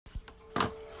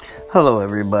Hello,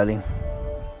 everybody.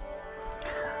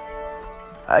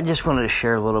 I just wanted to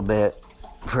share a little bit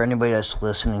for anybody that's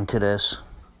listening to this.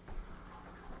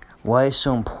 Why it's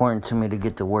so important to me to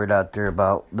get the word out there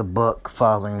about the book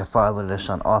Fathering the Fatherless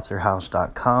on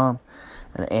authorhouse.com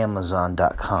and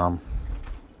amazon.com.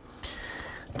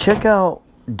 Check out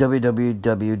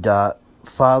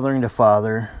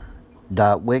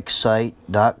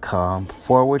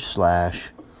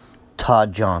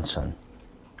www.fatheringthefather.wixsite.com/Todd Johnson.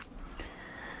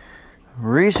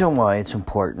 Reason why it's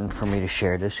important for me to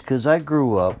share this because I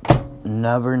grew up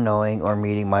never knowing or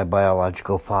meeting my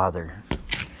biological father.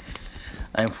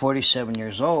 I'm 47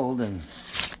 years old and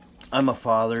I'm a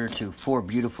father to 4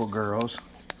 beautiful girls,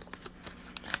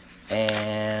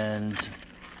 and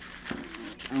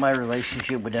my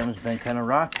relationship with them has been kind of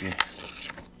rocky,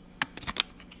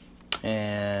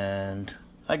 and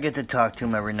I get to talk to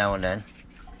them every now and then,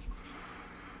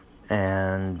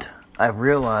 and I've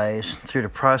realized through the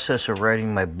process of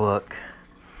writing my book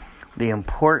the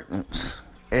importance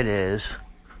it is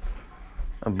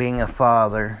of being a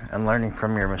father and learning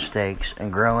from your mistakes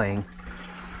and growing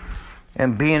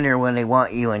and being there when they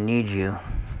want you and need you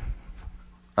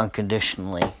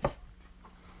unconditionally.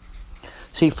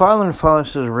 See, Fathering the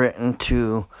Fatherless is written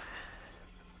to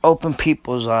open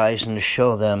people's eyes and to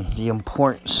show them the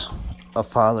importance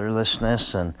of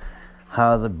fatherlessness and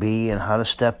how to be and how to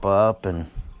step up and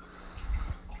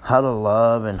how to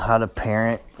love and how to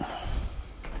parent.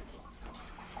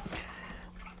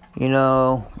 You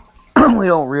know, we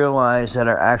don't realize that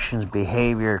our actions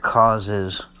behavior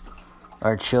causes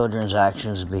our children's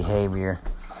actions behavior.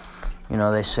 You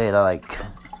know, they say that like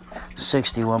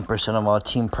 61% of all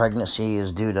teen pregnancy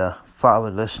is due to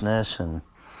fatherlessness and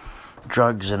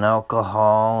drugs and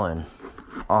alcohol and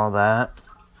all that.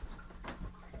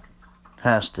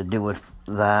 Has to do with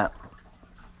that.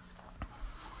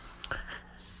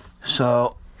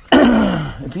 So,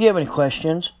 if you have any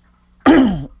questions,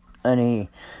 any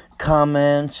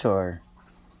comments, or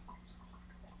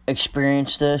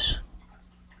experience this,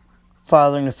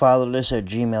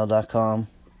 fatheringthefatherless@gmail.com.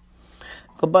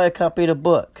 Go buy a copy of the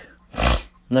book.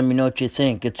 Let me know what you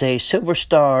think. It's a Silver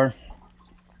Star,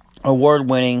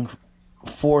 award-winning,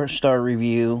 4-star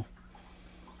review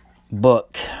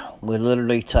book with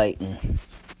Literally Titan.